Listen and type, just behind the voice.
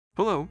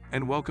Hello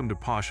and welcome to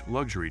Posh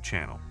Luxury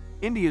Channel,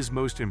 India's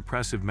most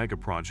impressive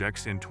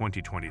megaprojects in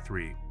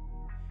 2023.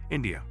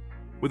 India,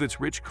 with its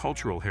rich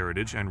cultural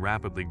heritage and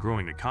rapidly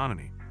growing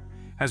economy,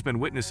 has been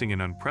witnessing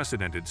an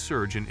unprecedented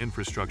surge in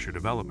infrastructure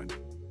development.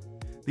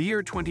 The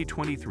year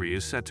 2023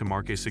 is set to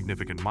mark a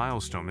significant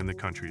milestone in the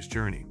country's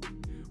journey,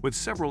 with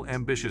several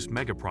ambitious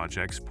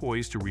megaprojects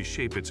poised to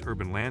reshape its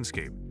urban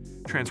landscape,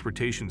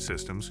 transportation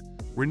systems,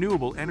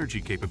 renewable energy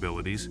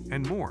capabilities,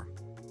 and more.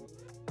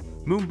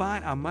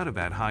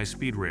 Mumbai-Ahmedabad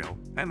High-Speed Rail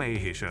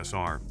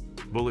 (MAHSR)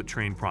 Bullet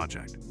Train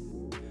Project.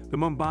 The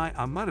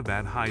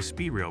Mumbai-Ahmedabad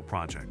High-Speed Rail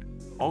Project,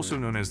 also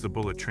known as the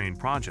Bullet Train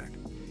Project,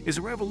 is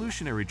a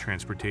revolutionary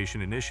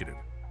transportation initiative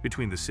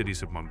between the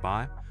cities of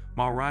Mumbai,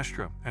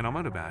 Maharashtra, and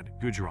Ahmedabad,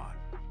 Gujarat.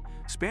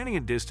 Spanning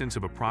a distance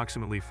of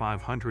approximately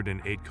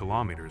 508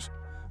 kilometers,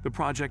 the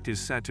project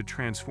is set to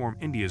transform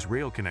India's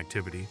rail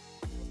connectivity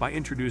by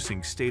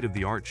introducing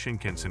state-of-the-art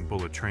Shinkansen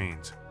bullet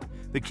trains.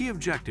 The key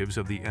objectives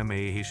of the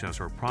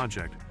MAHSR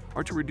project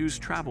are to reduce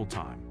travel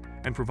time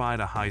and provide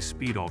a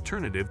high-speed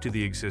alternative to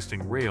the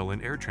existing rail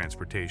and air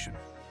transportation.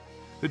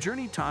 The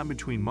journey time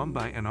between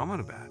Mumbai and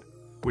Ahmedabad,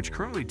 which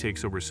currently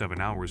takes over 7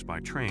 hours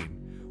by train,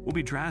 will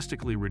be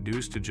drastically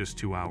reduced to just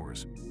 2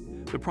 hours.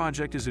 The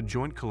project is a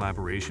joint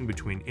collaboration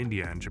between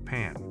India and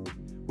Japan,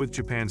 with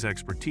Japan's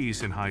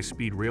expertise in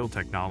high-speed rail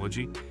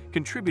technology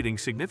contributing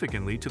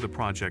significantly to the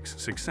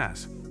project's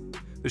success.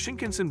 The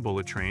Shinkansen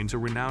bullet trains are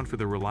renowned for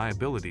their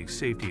reliability,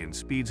 safety, and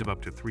speeds of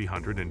up to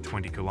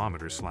 320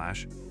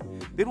 km/h.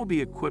 They will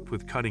be equipped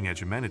with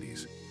cutting-edge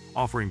amenities,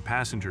 offering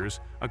passengers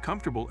a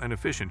comfortable and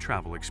efficient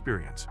travel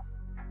experience.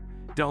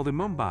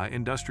 Delhi-Mumbai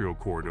Industrial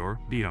Corridor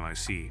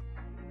 (DMIC).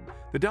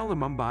 The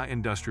Delhi-Mumbai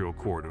Industrial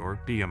Corridor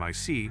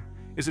 (DMIC)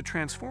 is a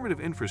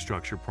transformative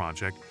infrastructure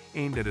project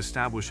aimed at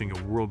establishing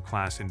a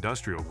world-class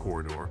industrial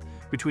corridor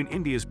between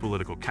India's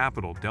political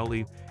capital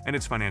Delhi and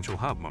its financial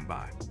hub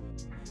Mumbai.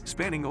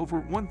 Spanning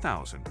over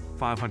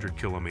 1,500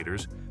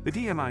 kilometers, the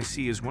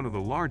DMIC is one of the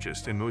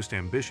largest and most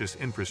ambitious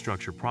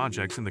infrastructure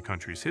projects in the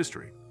country's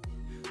history.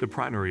 The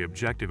primary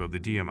objective of the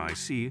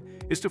DMIC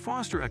is to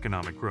foster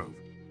economic growth,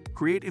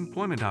 create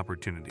employment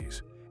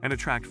opportunities, and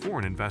attract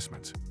foreign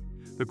investments.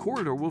 The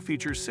corridor will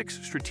feature 6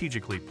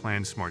 strategically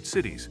planned smart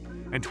cities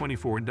and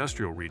 24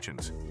 industrial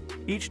regions,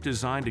 each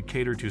designed to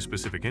cater to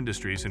specific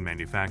industries and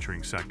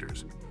manufacturing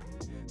sectors.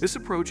 This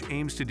approach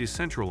aims to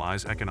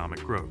decentralize economic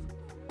growth,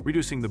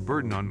 reducing the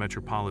burden on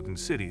metropolitan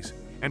cities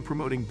and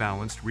promoting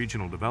balanced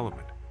regional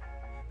development.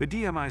 The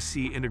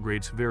DMIC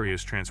integrates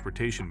various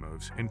transportation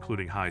modes,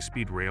 including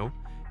high-speed rail,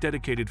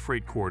 dedicated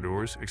freight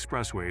corridors,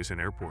 expressways, and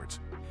airports,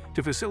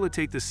 to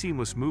facilitate the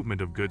seamless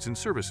movement of goods and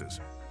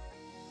services.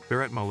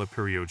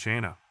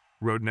 Bharatmala-Periojana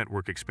Road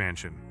Network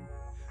Expansion.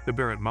 The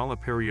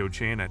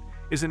Bharatmala-Periojana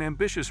is an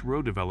ambitious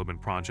road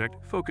development project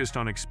focused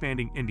on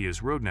expanding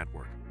India's road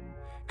network.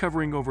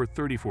 Covering over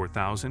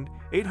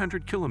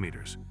 34,800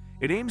 kilometers,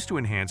 it aims to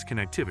enhance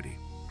connectivity,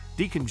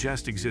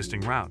 decongest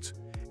existing routes,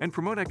 and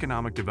promote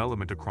economic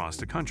development across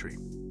the country.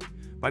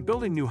 By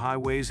building new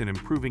highways and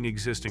improving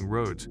existing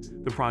roads,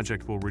 the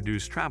project will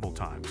reduce travel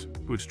times,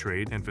 boost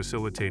trade, and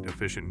facilitate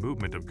efficient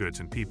movement of goods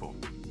and people.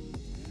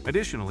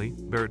 Additionally,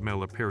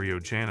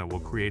 Bharatmala-Periojana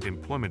will create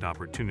employment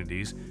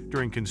opportunities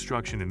during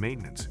construction and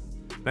maintenance,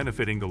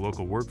 benefiting the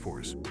local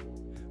workforce.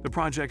 The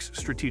project's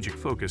strategic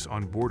focus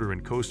on border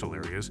and coastal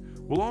areas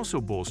will also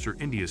bolster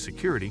India's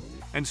security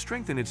and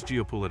strengthen its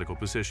geopolitical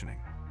positioning.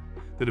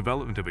 The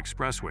development of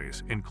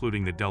expressways,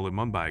 including the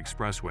Delhi-Mumbai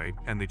Expressway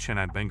and the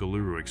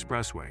Chennai-Bengaluru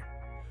Expressway,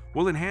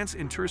 will enhance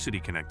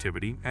intercity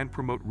connectivity and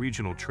promote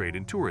regional trade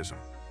and tourism.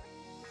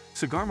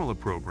 Sagarmala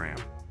Program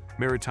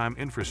Maritime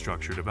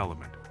Infrastructure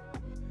Development.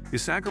 The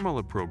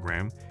Sagarmala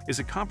Program is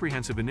a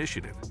comprehensive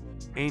initiative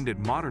aimed at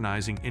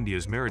modernizing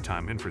India's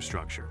maritime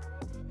infrastructure.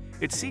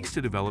 It seeks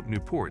to develop new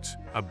ports,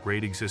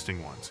 upgrade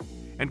existing ones,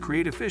 and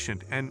create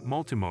efficient and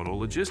multimodal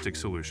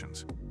logistics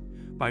solutions.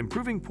 By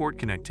improving port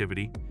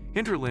connectivity,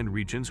 hinterland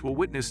regions will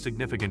witness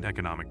significant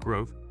economic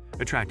growth,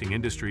 attracting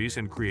industries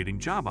and creating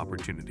job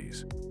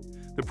opportunities.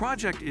 The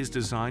project is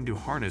designed to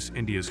harness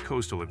India's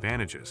coastal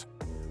advantages,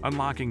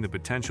 unlocking the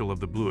potential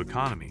of the blue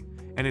economy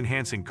and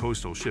enhancing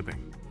coastal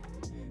shipping.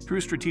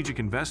 Through strategic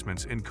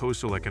investments in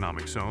coastal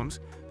economic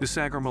zones, the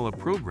Sagarmala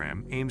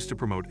program aims to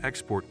promote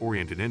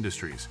export-oriented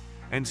industries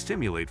and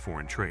stimulate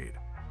foreign trade.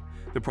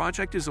 The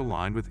project is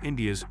aligned with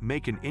India's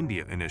Make in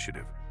India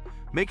initiative,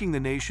 making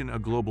the nation a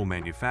global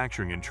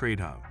manufacturing and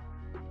trade hub.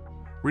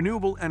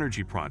 Renewable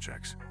energy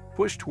projects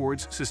push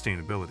towards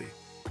sustainability.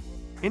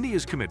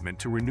 India's commitment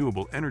to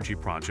renewable energy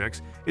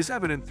projects is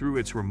evident through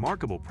its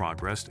remarkable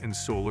progress in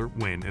solar,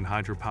 wind, and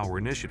hydropower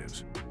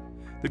initiatives.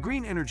 The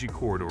Green Energy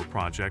Corridor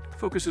project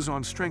focuses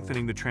on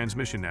strengthening the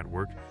transmission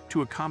network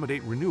to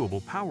accommodate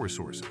renewable power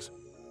sources.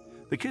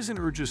 The Kisan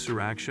Urja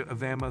Suraksha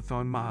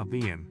Avamathon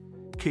Mahavian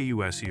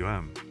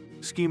 (KUSUM)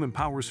 scheme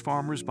empowers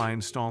farmers by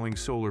installing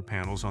solar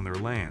panels on their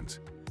lands,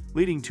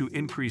 leading to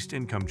increased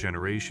income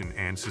generation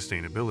and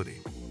sustainability.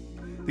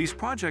 These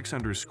projects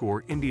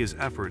underscore India's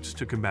efforts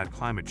to combat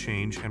climate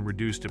change and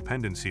reduce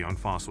dependency on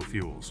fossil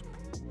fuels.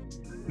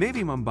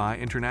 Navi Mumbai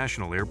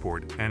International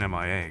Airport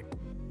 (NMIA).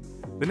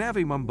 The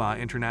Navi Mumbai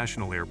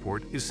International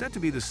Airport is set to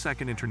be the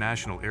second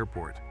international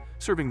airport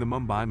serving the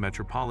Mumbai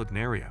metropolitan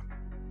area.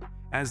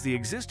 As the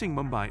existing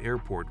Mumbai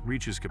airport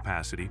reaches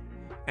capacity,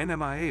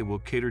 NMIA will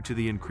cater to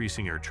the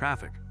increasing air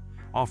traffic,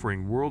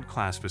 offering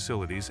world-class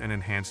facilities and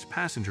enhanced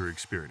passenger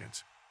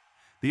experience.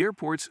 The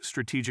airport's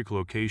strategic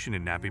location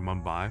in Navi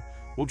Mumbai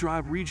will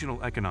drive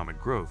regional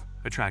economic growth,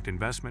 attract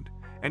investment,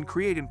 and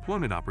create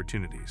employment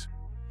opportunities.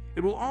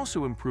 It will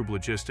also improve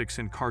logistics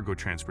and cargo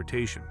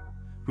transportation,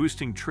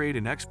 boosting trade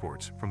and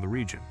exports from the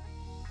region.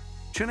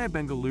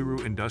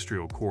 Chennai-Bengaluru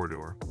Industrial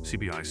Corridor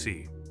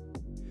 (CBIC).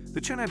 The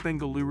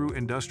Chennai-Bengaluru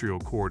Industrial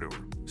Corridor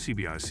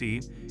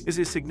 (CBIC) is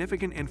a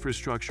significant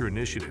infrastructure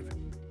initiative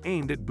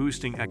aimed at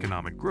boosting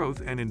economic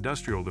growth and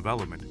industrial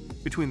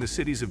development between the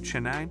cities of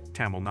Chennai,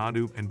 Tamil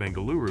Nadu, and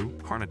Bengaluru,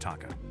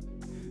 Karnataka.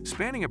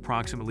 Spanning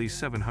approximately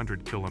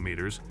 700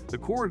 kilometers, the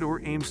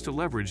corridor aims to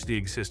leverage the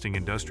existing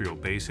industrial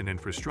base and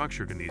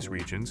infrastructure in these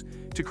regions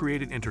to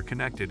create an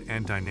interconnected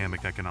and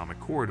dynamic economic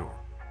corridor.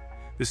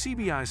 The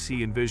CBIC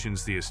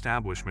envisions the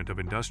establishment of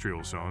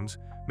industrial zones,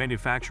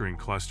 manufacturing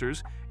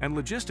clusters, and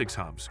logistics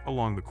hubs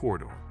along the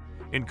corridor,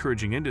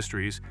 encouraging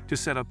industries to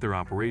set up their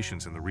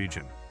operations in the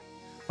region.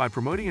 By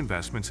promoting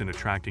investments and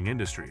attracting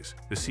industries,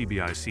 the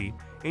CBIC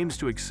aims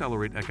to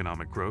accelerate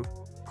economic growth,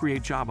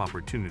 create job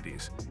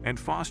opportunities, and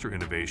foster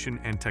innovation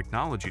and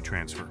technology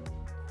transfer.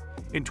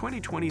 In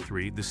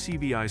 2023, the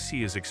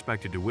CBIC is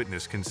expected to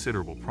witness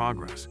considerable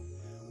progress,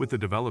 with the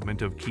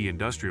development of key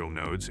industrial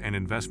nodes and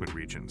investment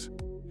regions.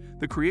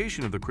 The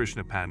creation of the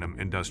Krishnapatnam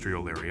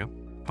Industrial Area,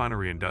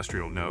 Panari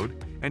Industrial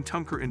Node, and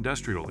Tumkur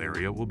Industrial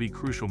Area will be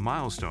crucial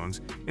milestones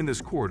in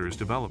this corridor's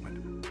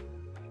development.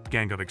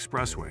 Ganga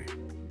Expressway.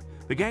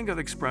 The Ganga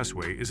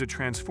Expressway is a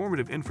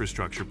transformative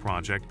infrastructure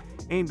project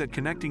aimed at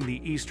connecting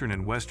the eastern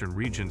and western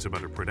regions of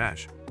Uttar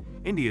Pradesh,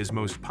 India's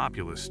most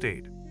populous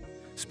state.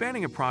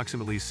 Spanning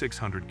approximately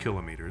 600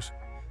 kilometers,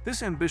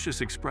 this ambitious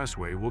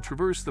expressway will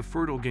traverse the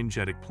fertile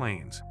Gangetic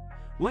Plains,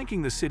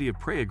 linking the city of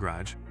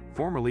Prayagraj,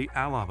 formerly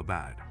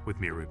Allahabad, with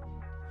Meerut.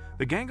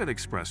 The Ganga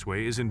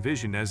Expressway is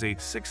envisioned as a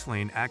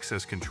 6-lane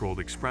access-controlled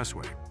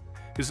expressway,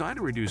 designed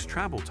to reduce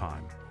travel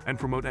time and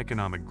promote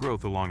economic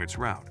growth along its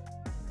route.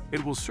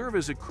 It will serve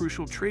as a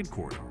crucial trade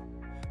corridor,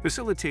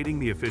 facilitating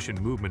the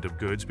efficient movement of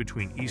goods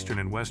between eastern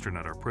and western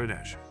Uttar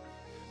Pradesh.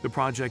 The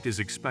project is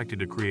expected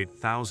to create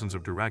thousands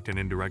of direct and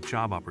indirect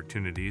job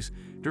opportunities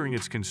during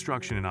its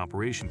construction and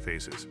operation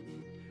phases.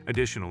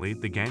 Additionally,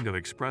 the Ganga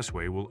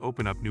Expressway will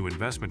open up new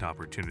investment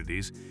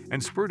opportunities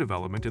and spur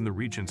development in the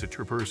regions it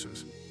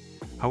traverses.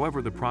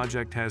 However, the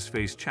project has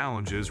faced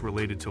challenges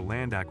related to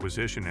land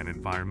acquisition and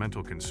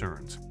environmental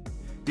concerns.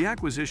 The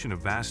acquisition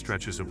of vast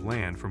stretches of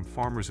land from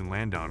farmers and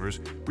landowners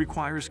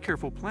requires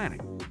careful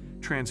planning,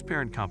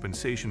 transparent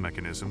compensation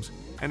mechanisms,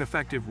 and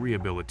effective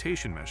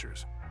rehabilitation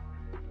measures.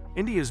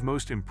 India's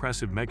most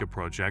impressive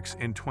megaprojects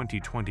in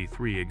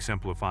 2023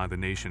 exemplify the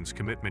nation's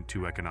commitment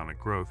to economic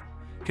growth,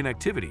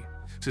 connectivity,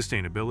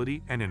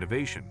 sustainability, and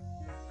innovation.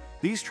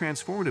 These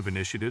transformative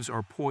initiatives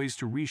are poised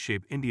to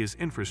reshape India's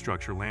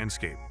infrastructure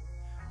landscape,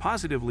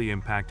 positively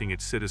impacting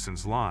its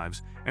citizens'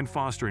 lives and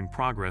fostering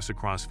progress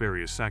across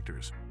various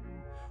sectors.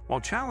 While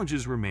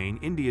challenges remain,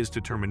 India's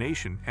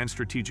determination and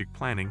strategic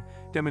planning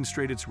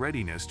demonstrate its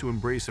readiness to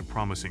embrace a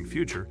promising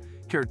future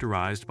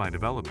characterized by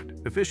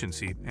development,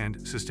 efficiency, and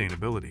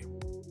sustainability.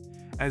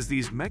 As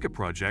these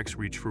megaprojects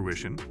reach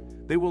fruition,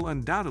 they will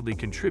undoubtedly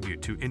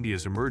contribute to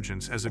India's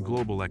emergence as a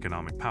global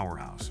economic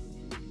powerhouse.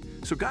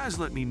 So guys,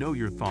 let me know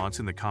your thoughts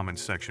in the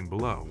comments section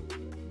below.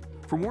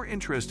 For more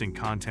interesting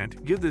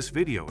content, give this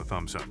video a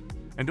thumbs up,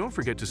 and don't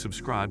forget to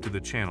subscribe to the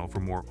channel for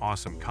more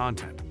awesome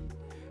content.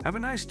 Have a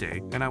nice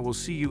day, and I will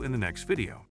see you in the next video.